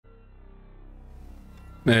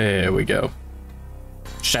There we go.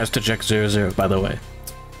 Shouts to JekkZeroZero, by the way.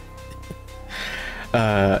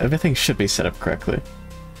 Everything should be set up correctly.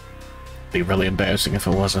 It'd be really embarrassing if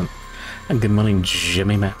it wasn't. And good morning,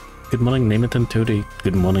 Jimmy Matt. Good morning, Namathan Toody.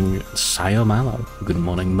 Good morning, Sayo Malo. Good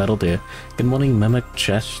morning, Metal Deer. Good morning, Mimic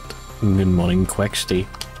Chest. Good morning, Quexty.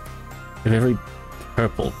 A very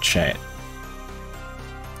purple chat.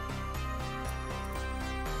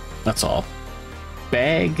 That's all.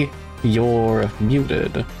 Bag, you're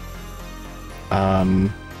muted.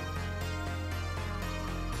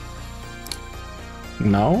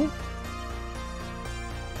 No?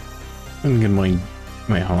 Good morning.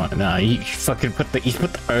 Wait, hold on. Nah, you fucking put the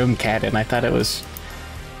cat in. I thought it was.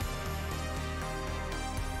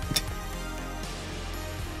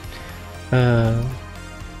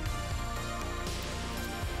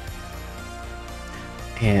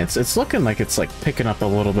 Yeah, it's looking like it's like picking up a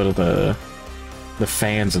little bit of the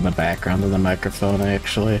fans in the background of the microphone.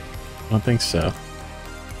 Actually, I don't think so.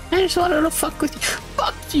 I just wanted to fuck with you.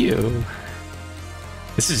 Fuck you.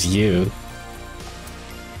 This is you.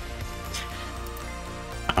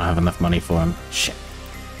 I don't have enough money for him. Shit.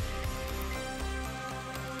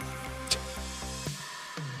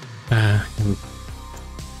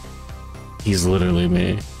 He's literally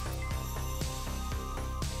me.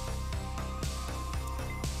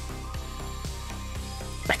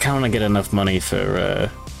 I kind of want to get enough money for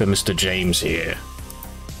Mr. James here.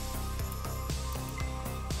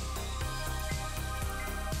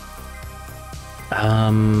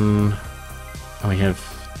 We have.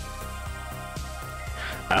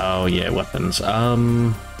 Oh yeah, weapons.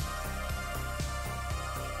 Funny.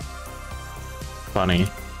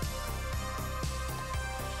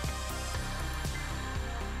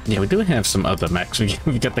 Yeah, we do have some other mechs. We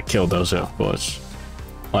got the JekkZeroZero, of course.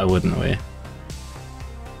 Why wouldn't we?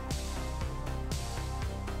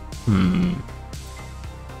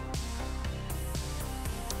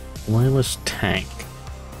 Wireless tank.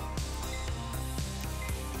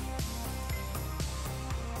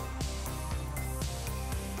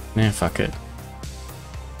 Yeah, fuck it.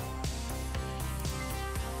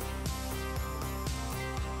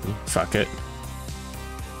 Fuck it.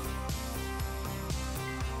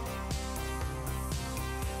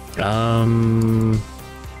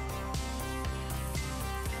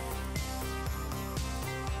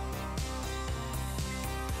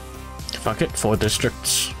 Fuck it, 4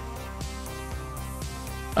 districts.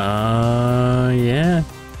 Yeah.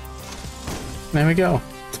 There we go.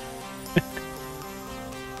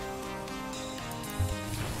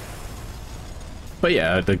 But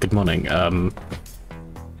yeah, good morning.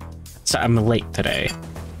 So I'm late today.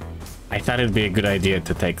 I thought it'd be a good idea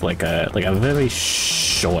to take like a very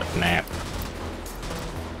short nap.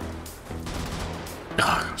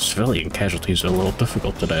 Ugh, civilian casualties are a little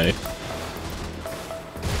difficult today.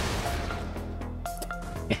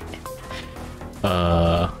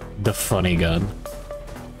 The funny gun.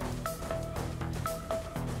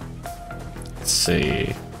 Let's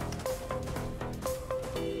see.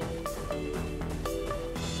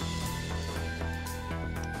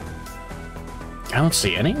 I don't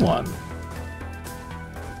see anyone.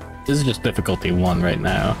 This is just difficulty 1 right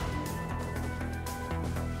now.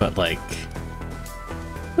 But like,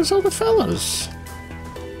 where's all the fellas?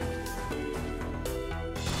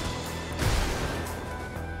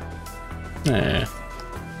 Eh.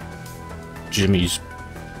 Jimmy's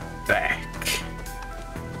back.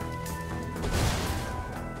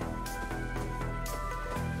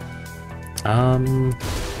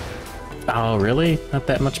 Oh really? Not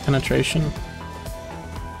that much penetration?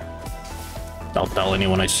 I'll tell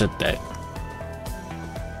anyone I said that.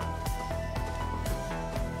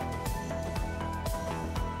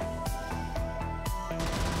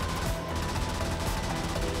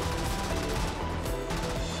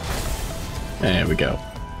 There we go.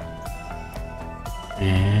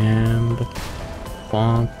 And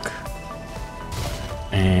bonk.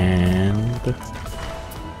 And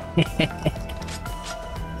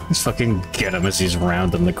let's fucking get him as he's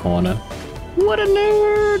rounding the corner. What a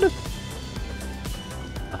nerd!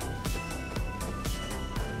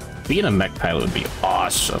 Being a mech pilot would be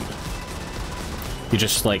awesome. You're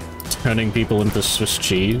just like turning people into Swiss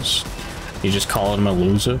cheese. You're just calling them a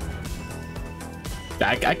loser.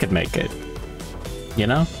 I could make it. You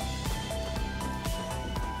know?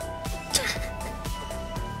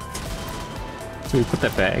 So we put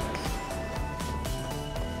that back.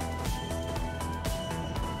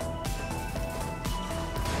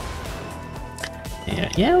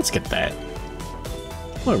 Yeah, let's get that.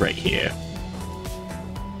 We're right here.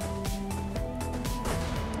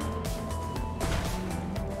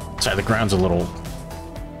 Sorry, the ground's a little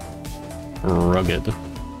rugged.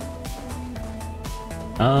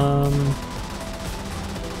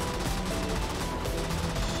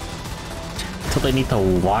 Till they need to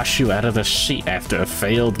wash you out of the seat after a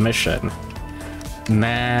failed mission.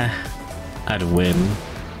 Nah, I'd win.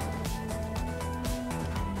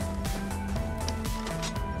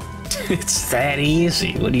 It's that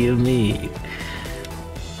easy, what do you mean?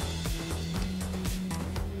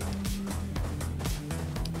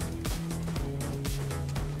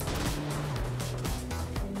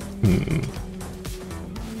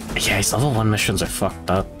 Yeah, these level 1 missions are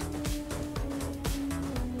fucked up.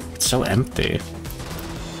 It's so empty.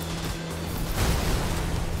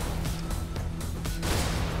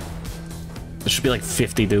 There should be like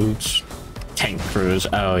 50 dudes. Tank crews,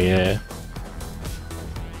 oh yeah.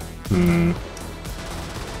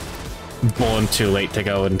 Born too late to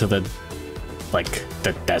go into the, like,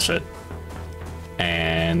 the desert.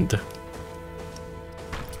 And...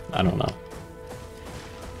 I don't know.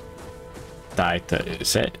 Die to...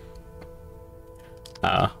 is it?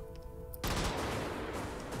 I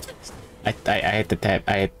had to tap...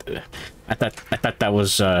 I thought that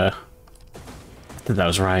was, I thought that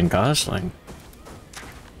was Ryan Gosling.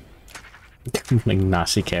 Like,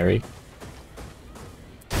 Nasi carry.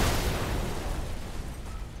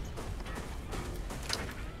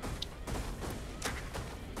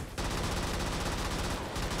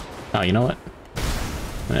 Oh, you know what?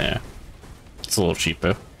 Yeah. It's a little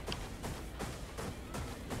cheaper.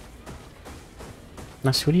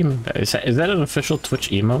 Nasi, what do you mean by is that an official Twitch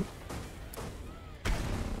emote?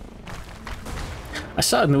 I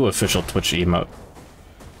saw a new official Twitch emote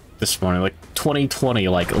this morning, like 2020,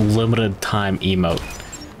 like limited time emote.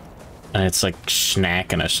 And it's like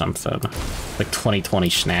snacking or something. Like 2020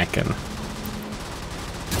 snacking.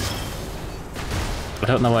 I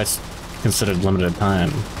don't know why it's considered limited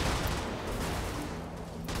time.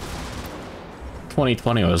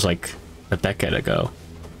 2020 was like a decade ago.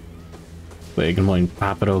 Wait, good morning,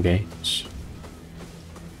 Papado Games.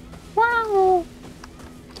 Wow! What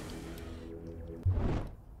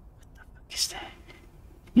the fuck is that?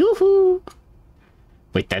 Yoo-hoo!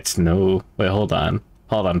 Wait, that's no... Wait, hold on.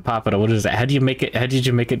 Hold on, Papado, what is that? How do you make it... How did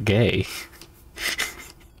you make it gay?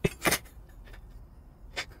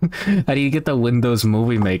 How do you get the Windows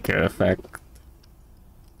Movie Maker effect?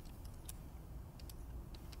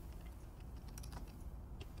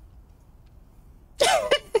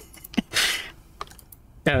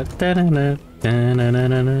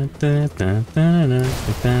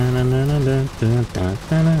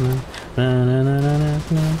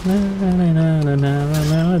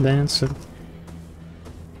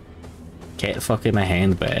 Cat fuck in a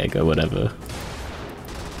handbag or whatever.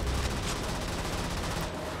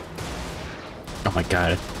 Oh my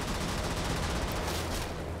god.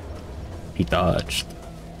 He dodged.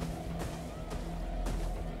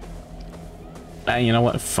 Ah, you know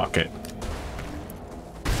what? Fuck it.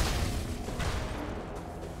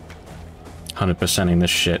 100%ing this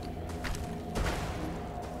shit.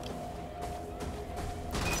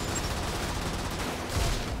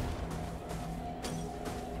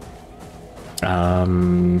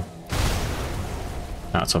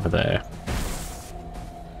 No, it's over there.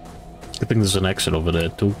 Good thing there's an exit over there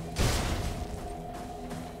too.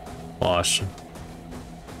 Awesome.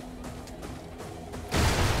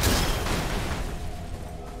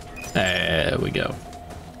 There we go.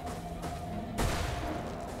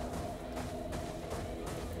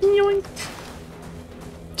 Yoink.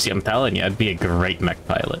 See, I'm telling you, I'd be a great mech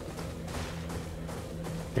pilot.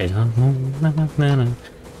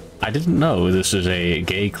 I didn't know this is a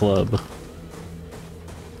gay club.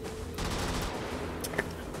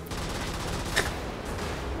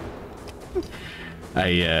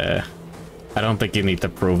 I don't think you need to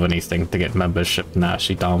prove anything to get membership,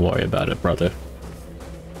 Nashi. Don't worry about it, brother.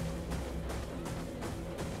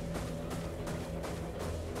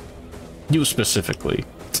 You specifically.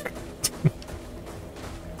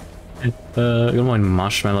 Good morning,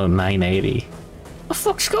 Marshmallow 980. What the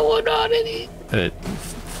fuck's going on in here?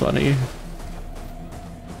 Funny.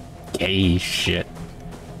 Gay shit.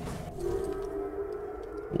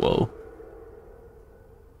 Whoa.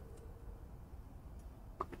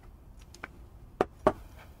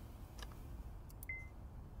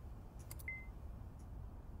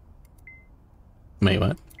 Wait,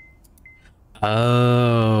 what?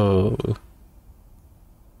 Oh.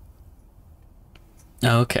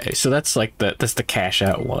 Okay, so that's like that's the cash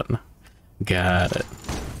out one. Got it.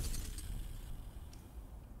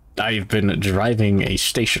 I've been driving a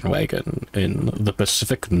station wagon in the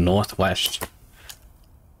Pacific Northwest.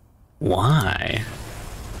 Why?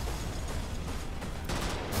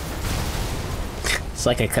 It's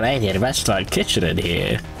like a Canadian restaurant kitchen in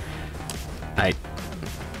here.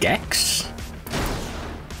 Gex?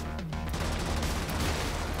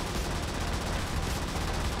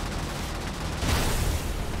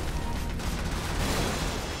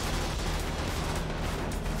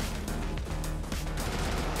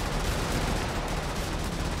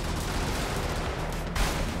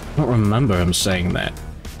 I don't remember him saying that.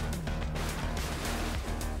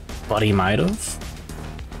 But he might have.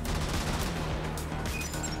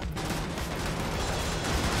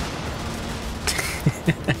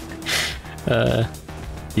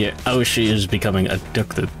 Yeah, Oshi is becoming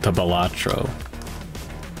addicted to Balatro.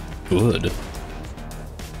 Good.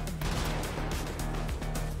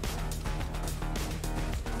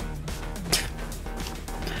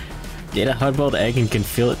 Get a hard-boiled egg and can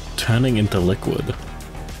feel it turning into liquid.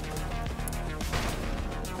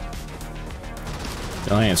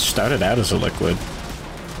 Oh, yeah, it started out as a liquid.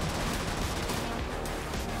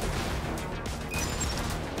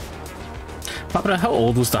 Papa, how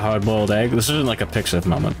old was the hard-boiled egg? This isn't like a Pixiv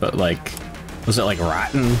moment, but like, was it like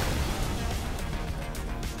rotten?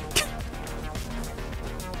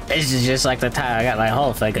 This is just like the time I got my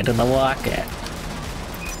whole finger to the walker.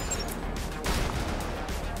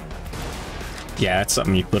 Yeah, that's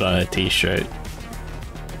something you put on a t-shirt.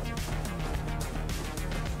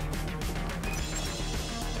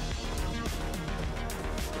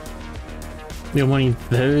 Good morning,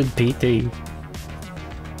 third PT.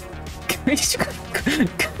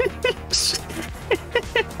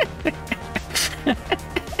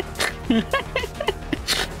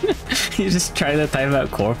 You just try to type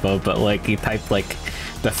out Corpo, but like you type like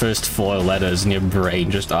the first 4 letters and your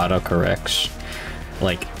brain just autocorrects.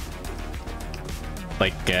 Like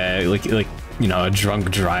you know, a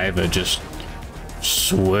drunk driver just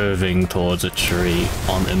swerving towards a tree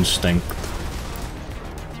on instinct.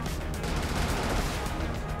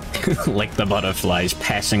 Like the butterflies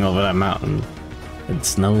passing over that mountain.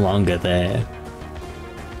 It's no longer there.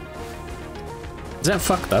 Is that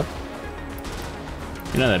fucked up?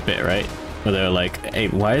 You know that bit, right? Where they're like, hey,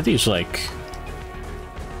 why are these like...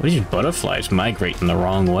 Why are these butterflies migrating the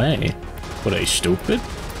wrong way? Were they stupid?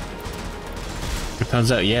 It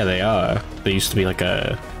turns out, yeah, they are. They used to be like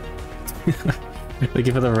a... They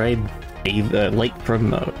give it a raid, late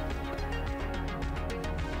promote.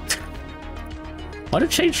 Why'd it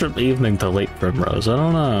change from evening to late primrose? I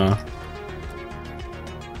don't know.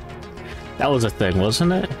 That was a thing,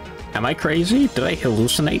 wasn't it? Am I crazy? Did I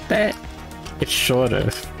hallucinate that? It's shorter.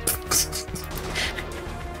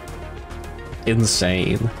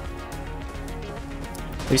 Insane.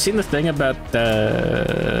 Have you seen the thing about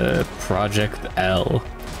the Project L?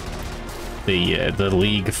 The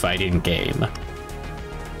League fighting game.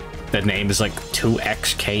 The name is like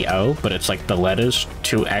 2XKO, but it's like the letters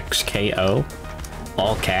 2XKO.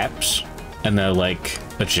 All caps, and they're like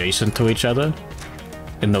adjacent to each other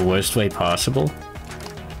in the worst way possible.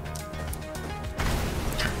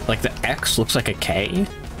 Like the X looks like a K, and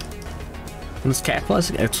it's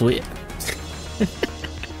capitalized. It's weird.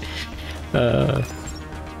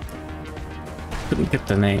 Couldn't get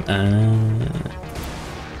the name.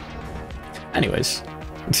 Anyways.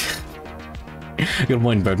 Good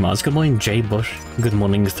morning, Birdmoss. Good morning, Jay Bush. Good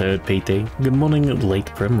morning, Third PT. Good morning, Late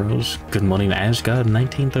Primrose. Good morning, Asgard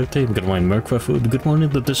 1913. Good morning, Merc for Food. Good morning,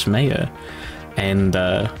 The Dismayer. And,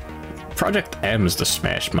 Project M is the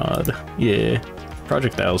Smash mod. Yeah.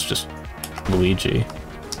 Project L is just Luigi.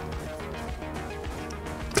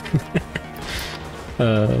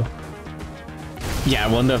 Yeah, I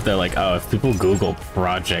wonder if they're like, oh, if people Google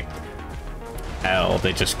Project L,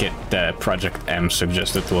 they just get Project M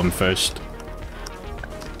suggested to them first.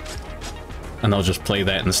 And they'll just play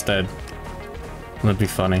that instead. That'd be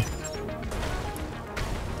funny.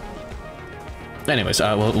 Anyways,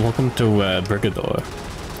 welcome to Brigador.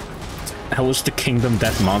 How was the Kingdom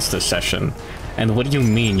Death Monster session? And what do you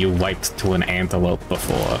mean you wiped to an antelope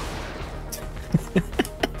before?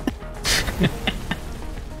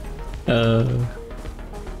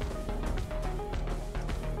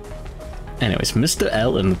 Anyways, Mr.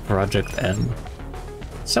 L and Project M.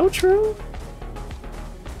 So true?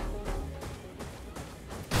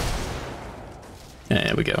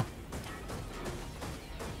 There we go.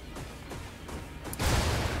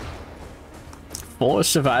 Four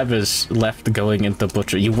survivors left going into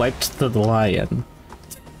Butcher. You wiped the lion.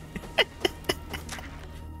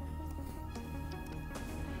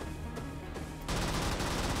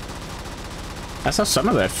 I saw some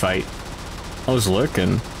of that fight. I was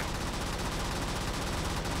lurking.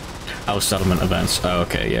 Oh, settlement events. Oh,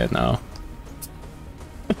 okay, yeah, no.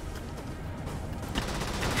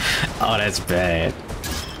 Oh, that's bad.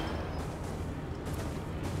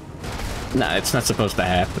 Nah, it's not supposed to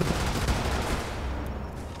happen.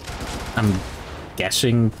 I'm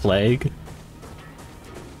guessing Plague.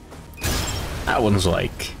 That one's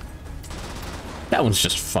like... That one's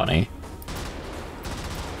just funny.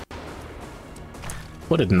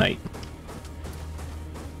 What a night.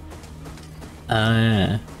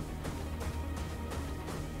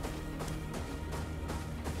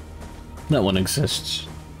 That one exists.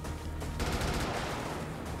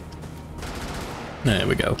 There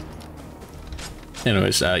we go.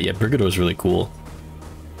 Anyways, yeah, Brigador is really cool.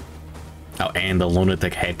 Oh, and the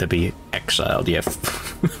lunatic had to be exiled, yeah,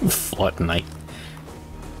 Fortnite.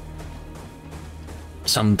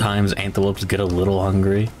 Sometimes antelopes get a little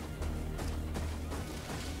hungry.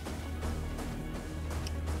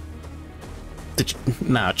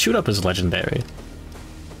 Nah, Chewed Up is legendary.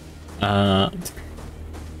 There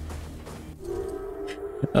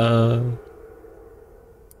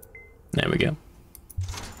we go.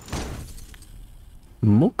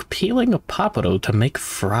 Mook peeling a paparo to make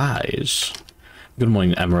fries. Good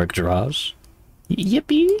morning, Emmerich Draws.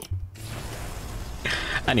 Yippee!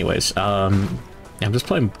 Anyways, I'm just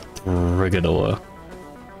playing Brigador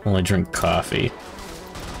while I drink coffee.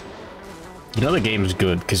 You know the game's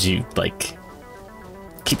good because you, like,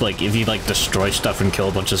 keep, like, if you, like, destroy stuff and kill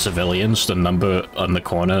a bunch of civilians, the number on the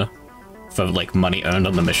corner for, like, money earned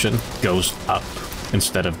on the mission goes up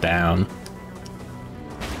instead of down.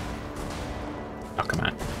 Oh, come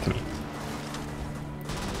on. Come here.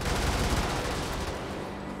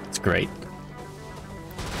 It's great.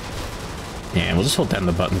 Yeah, we'll just hold down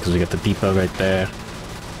the button because we got the depot right there.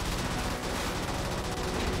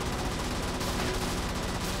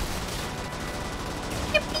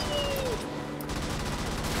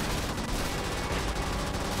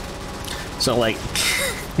 So, like,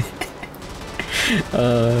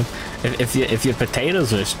 if your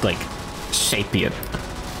potatoes are, like, sapient,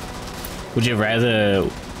 would you rather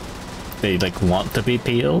they, like, want to be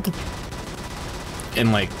peeled?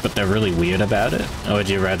 And, like, but they're really weird about it? Or would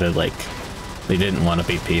you rather, like, they didn't want to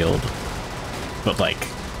be peeled, but, like,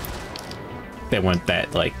 they weren't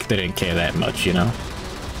that, like, they didn't care that much, you know?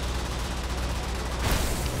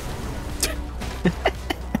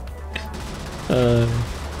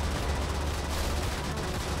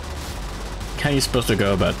 How are you supposed to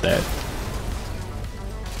go about that?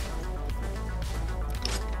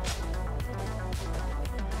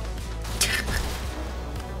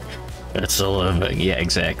 That's a living. Yeah,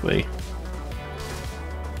 exactly.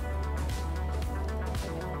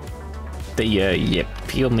 Yeah,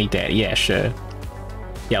 peel me that. Yeah, sure.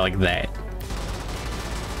 Yeah, like that.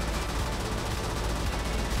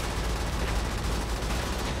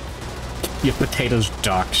 Your potatoes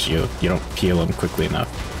dox you. You don't peel them quickly enough.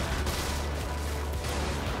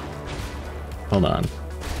 Hold on.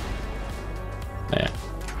 There.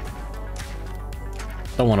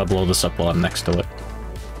 Don't want to blow this up while I'm next to it.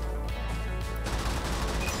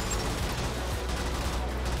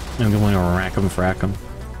 I'm going to rack 'em, frack 'em.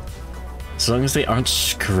 As long as they aren't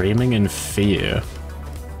screaming in fear.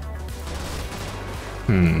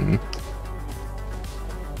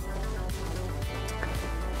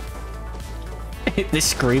 They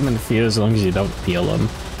scream in fear as long as you don't peel them.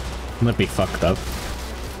 Might be fucked up.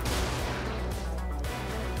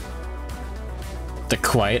 They're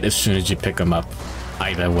quiet as soon as you pick them up.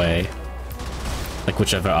 Either way. Like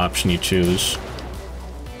whichever option you choose.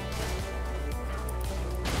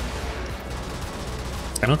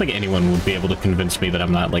 I don't think anyone would be able to convince me that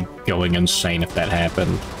I'm not, like, going insane if that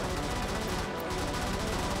happened.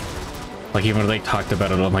 Like, even when they talked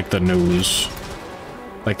about it on, like, the news.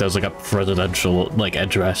 Like, there was, like, a presidential, like,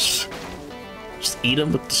 address. Just eat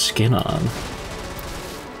them with the skin on.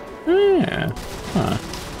 Yeah. Huh.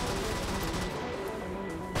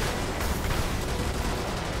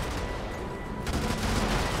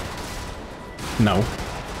 No.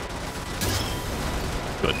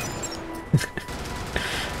 Good.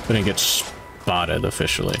 Didn't get spotted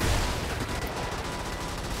officially.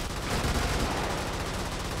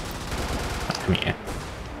 Oh, come here.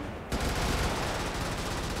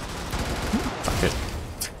 Fuck it.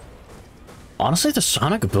 Honestly, the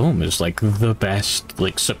Sonic Boom is like the best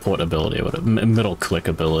like support ability, middle click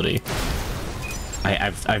ability.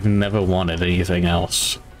 I've never wanted anything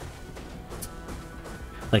else.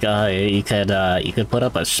 Like you could put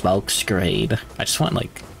up a smoke screen. I just want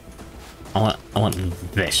like I want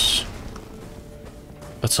this.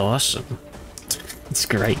 That's awesome. It's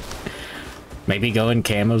great. Maybe going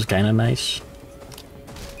camo's kind of nice.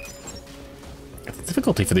 The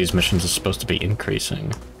difficulty for these missions is supposed to be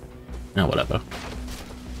increasing. Oh, whatever.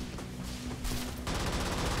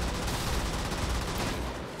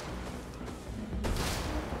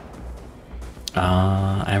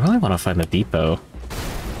 I really want to find the depot.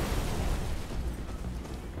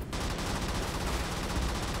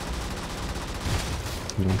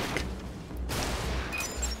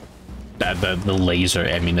 The laser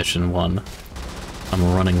ammunition one.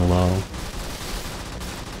 I'm running low.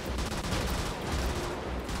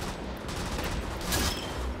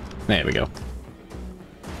 There we go.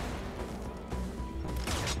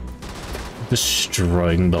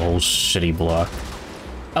 Destroying the whole city block.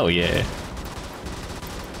 Oh yeah.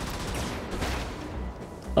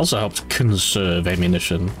 Also helps conserve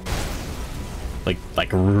ammunition.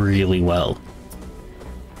 Like really well.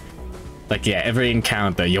 Like yeah, every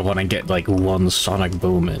encounter you want to get like one sonic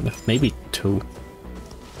boom in. Maybe two.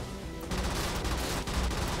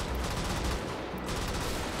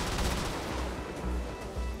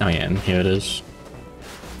 Oh yeah, and here it is.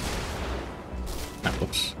 Ah,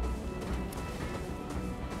 whoops.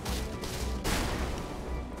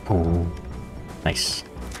 Oh, nice.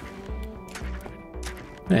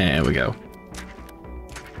 There we go.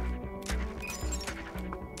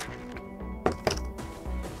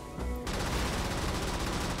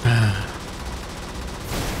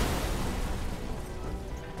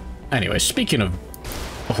 Anyway, speaking of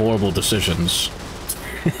horrible decisions,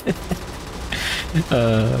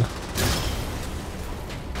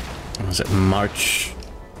 was it March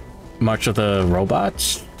of the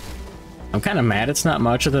Robots? I'm kind of mad it's not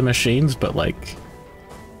March of the Machines, but like,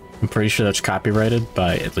 I'm pretty sure that's copyrighted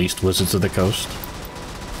by at least Wizards of the Coast.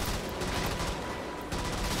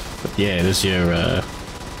 But yeah, it is your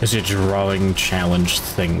drawing challenge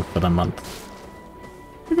thing for the month.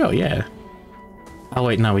 Here we go, yeah. Oh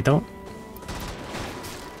wait, no, we don't.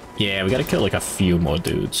 Yeah, we gotta kill like a few more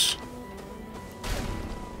dudes.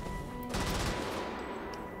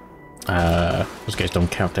 Those guys don't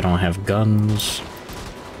count, they don't have guns.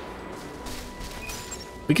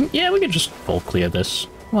 We can just full clear this.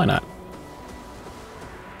 Why not?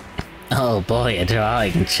 Oh boy, a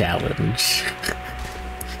drawing challenge.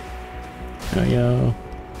 Oh yo.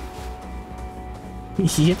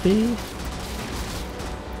 Yippee.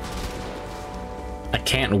 I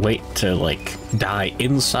can't wait to like die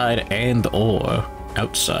inside and or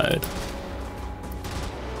outside.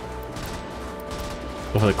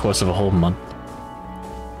 Over the course of a whole month.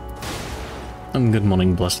 Good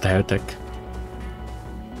morning, blessed heretic.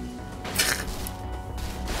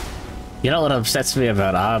 You know what upsets me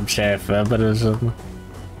about armchair feminism?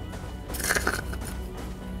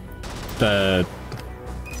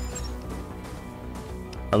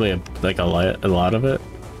 Probably a lot of it.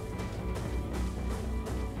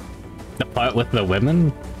 The part with the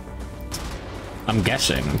women? I'm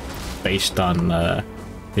guessing, based on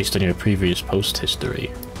your previous post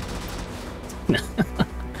history.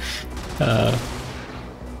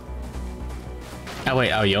 Oh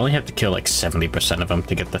wait, oh, you only have to kill like 70% of them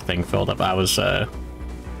to get the thing filled up. I was, oh,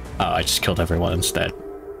 I just killed everyone instead.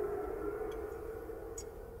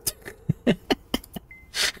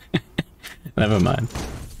 Never mind.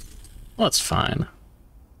 Well, it's fine.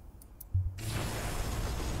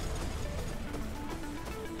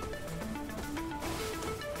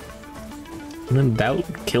 When in doubt,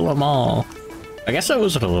 kill them all. I guess I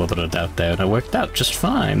was in a little bit of doubt there, and it worked out just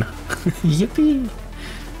fine. Yippee!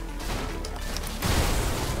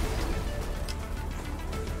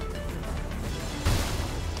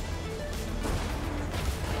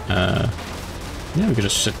 Yeah, we could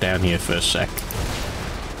just sit down here for a sec.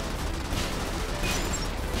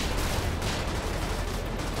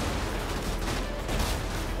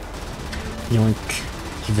 Yoink.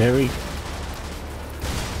 Very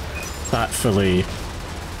thoughtfully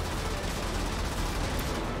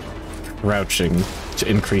crouching to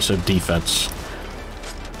increase our defense.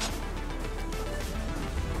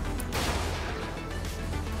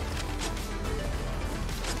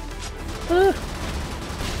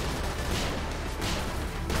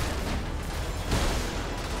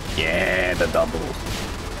 Yeah, the double.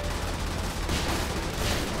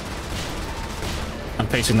 I'm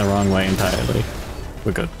facing the wrong way entirely.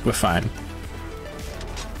 We're good. We're fine.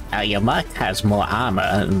 Your mark has more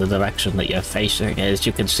armor in the direction that you're facing, as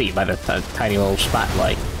you can see by the tiny little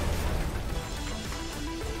spotlight.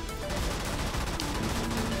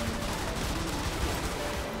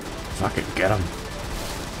 Fucking get him.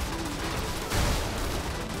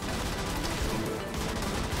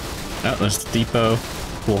 Oh, there's the depot.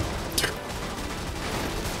 Cool.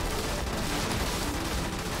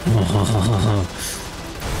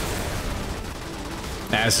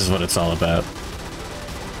 This is what it's all about.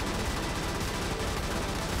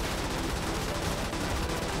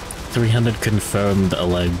 $300 confirmed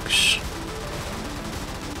Alex.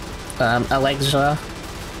 Alexa?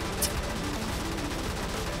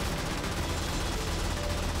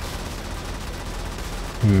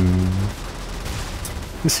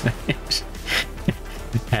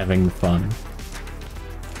 Having fun.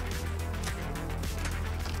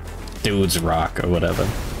 Dudes rock or whatever.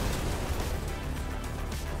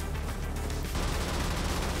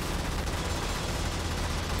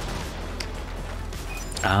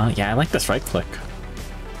 Yeah, I like this right click.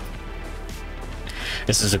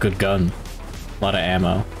 This is a good gun. A lot of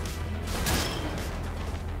ammo.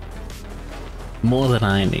 More than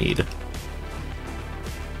I need.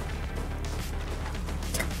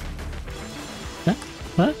 Huh?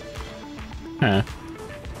 What? Huh.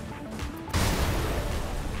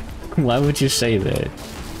 Why would you say that?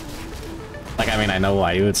 Like, I mean, I know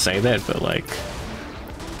why you would say that, but like...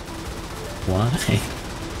 Why?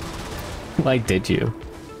 Why did you?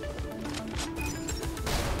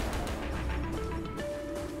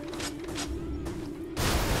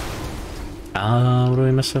 What are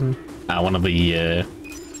we missing? One of the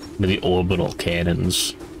orbital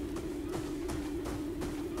cannons.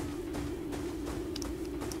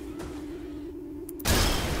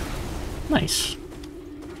 Nice.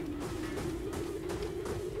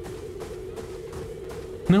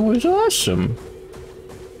 That was awesome.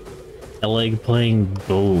 I like playing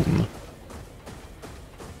Boom.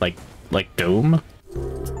 Like Doom?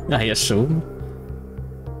 I assume.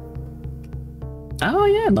 Oh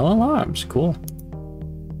yeah, no alarms. Cool.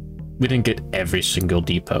 We didn't get every single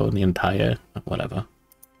depot in the entire... whatever.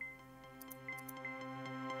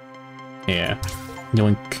 Yeah.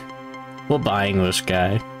 Yoink. We're buying this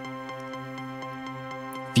guy.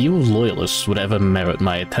 Few loyalists would ever merit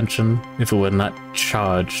my attention if I were not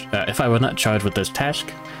charged with this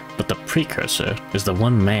task, but the precursor is the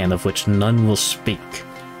one man of which none will speak.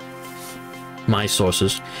 My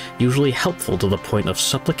sources, usually helpful to the point of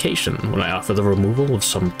supplication when I offer the removal of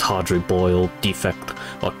some tawdry boil, defect,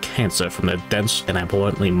 or cancer from their dense and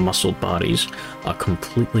abhorrently muscled bodies, are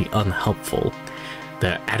completely unhelpful.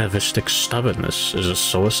 Their atavistic stubbornness is a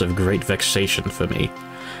source of great vexation for me.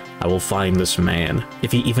 I will find this man,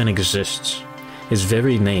 if he even exists. His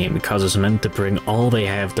very name causes men to bring all they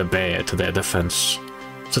have to bear to their defense.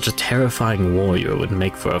 Such a terrifying warrior would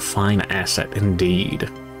make for a fine asset indeed.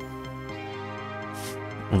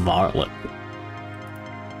 Varlet.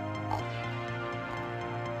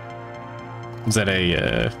 Is that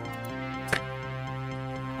a,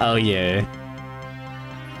 Oh, yeah.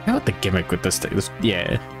 I forgot what the gimmick with this thing is.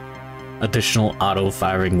 Yeah. Additional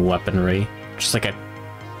auto-firing weaponry. Just like a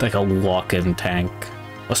walk-in tank.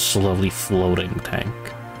 A slowly floating tank.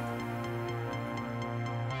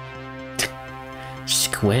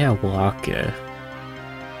 Square walker.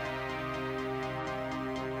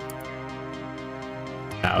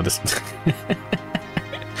 Oh, this...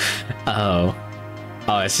 Oh,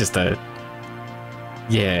 it's just a...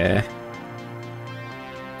 Yeah.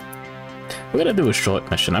 We're gonna do a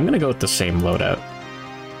short mission. I'm gonna go with the same loadout.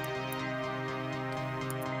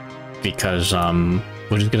 Because,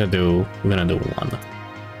 we're gonna do one.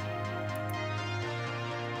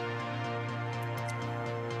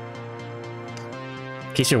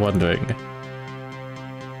 In case you're wondering.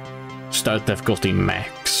 Start difficulty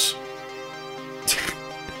max.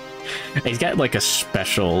 He's got like a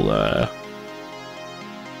special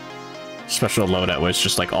loadout where it's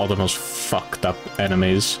just like all the most fucked up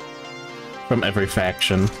enemies from every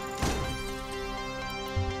faction.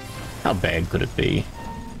 How bad could it be?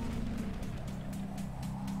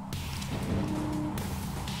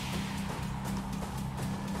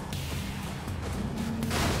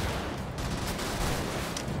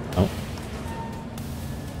 Oh.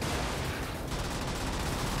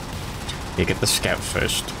 You get the scout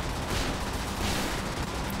first.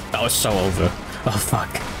 That was so over. Oh, fuck.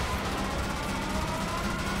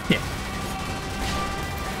 Yeah.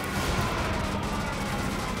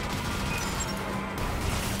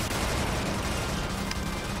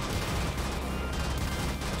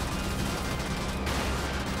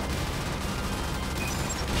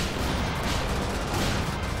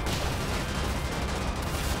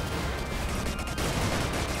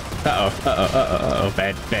 Uh-oh.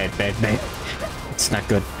 Bad. It's not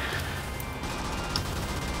good.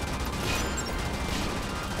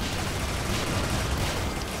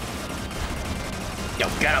 Yo,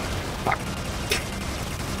 get him! Fuck.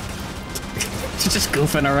 She's just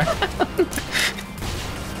goofing around.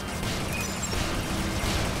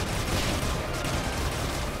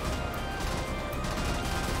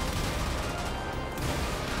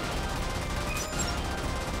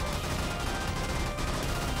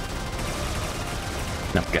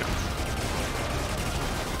 No, get him.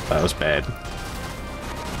 That was bad.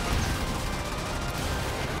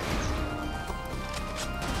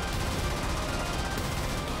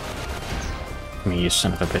 Me, you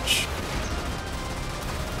son of a bitch.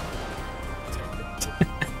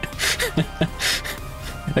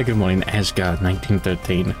 Good morning, Asgard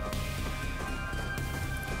 1913.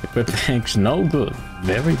 Equip bags, no good.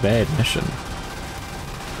 Very bad mission.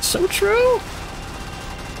 So true!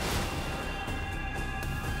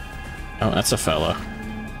 Oh, that's a fella.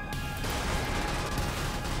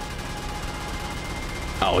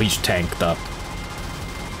 Oh, he's tanked up.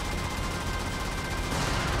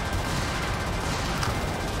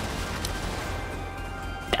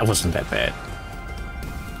 That wasn't that bad.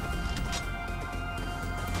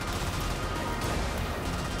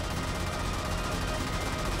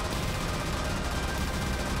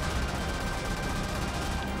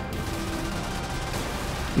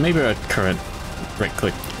 Maybe our current right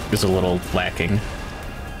click is a little lacking.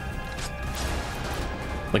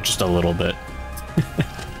 Like, just a little bit.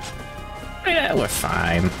 Yeah, we're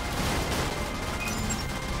fine.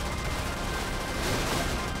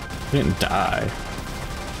 We didn't die.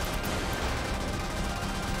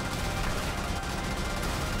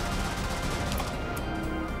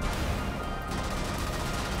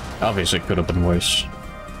 Obviously, it could have been worse.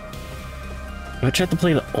 Have I tried to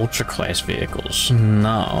play the Ultra Class vehicles?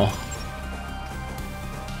 No.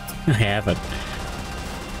 I haven't.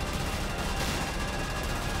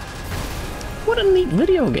 What a neat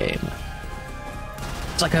video game.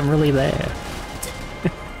 It's like I'm really there.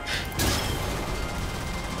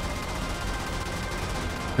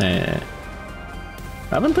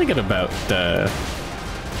 I've been thinking about, yeah,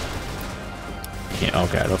 oh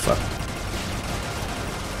god, oh fuck.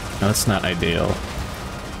 No, that's not ideal.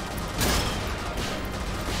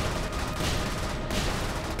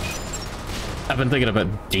 I've been thinking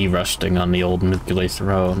about de-rusting on the old nuclear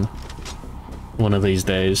throne. One of these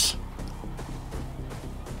days.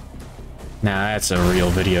 Nah, that's a real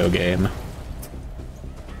video game.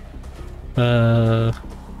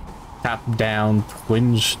 Top-down,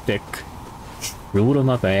 twin-stick,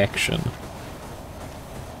 shoot-'em-up action.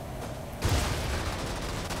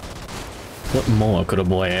 What more could a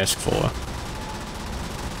boy ask for?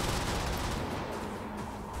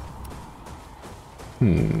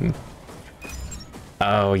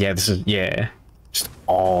 Oh, yeah, this is, yeah. Just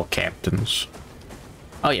all captains.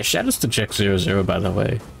 Oh, yeah, shoutouts to JekkZeroZero, by the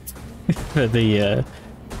way. for the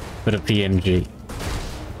PNG.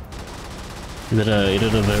 He did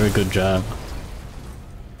a very good job.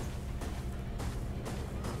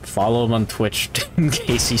 Follow him on Twitch in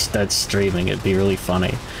case he starts streaming. It'd be really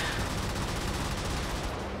funny.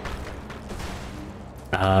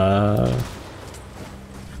 Oh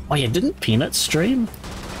yeah, didn't Peanut stream?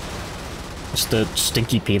 Just a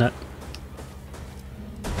stinky Peanut.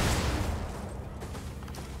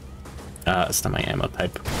 It's not my ammo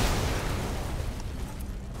type.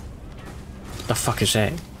 What the fuck is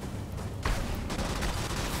that?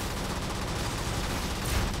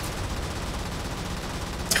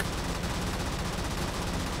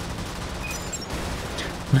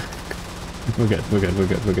 We're good, we're good, we're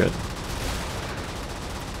good, we're good.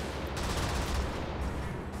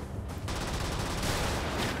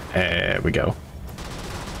 There we go.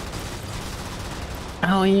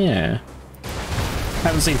 Oh yeah. I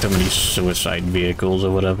haven't seen too many suicide vehicles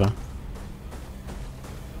or whatever.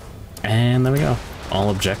 And there we go. All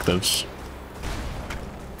objectives.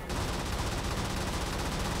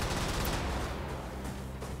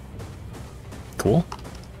 Cool.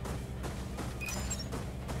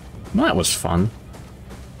 Well, that was fun.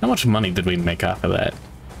 How much money did we make off of that?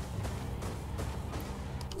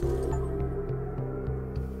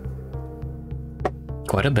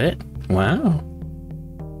 Quite a bit. Wow.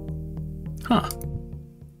 Huh.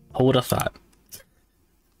 Who would have thought?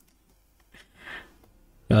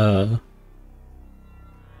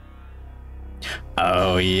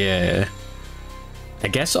 Oh yeah. I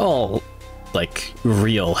guess all, like,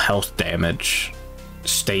 real health damage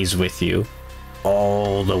stays with you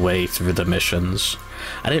all the way through the missions.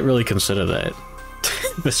 I didn't really consider that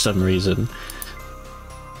for some reason.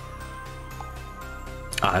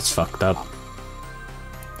 Ah, that's fucked up.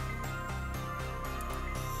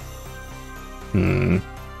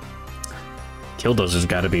 Killdozer has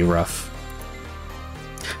got to be rough.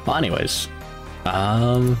 Well, anyways,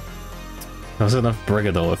 that was enough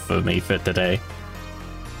Brigador for me for today.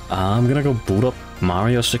 I'm gonna go boot up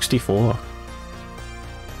Mario 64.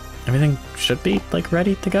 Everything should be, like,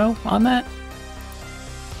 ready to go on that.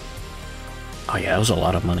 Oh yeah, that was a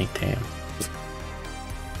lot of money, damn.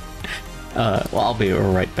 Well, I'll be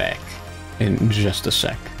right back in just a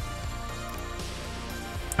sec.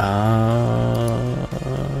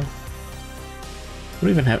 What do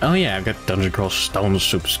we even have? Oh yeah, I've got Dungeon Crawl Stone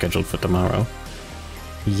Soup scheduled for tomorrow.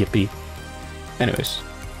 Yippee. Anyways.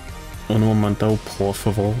 Un momento, por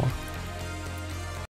favor.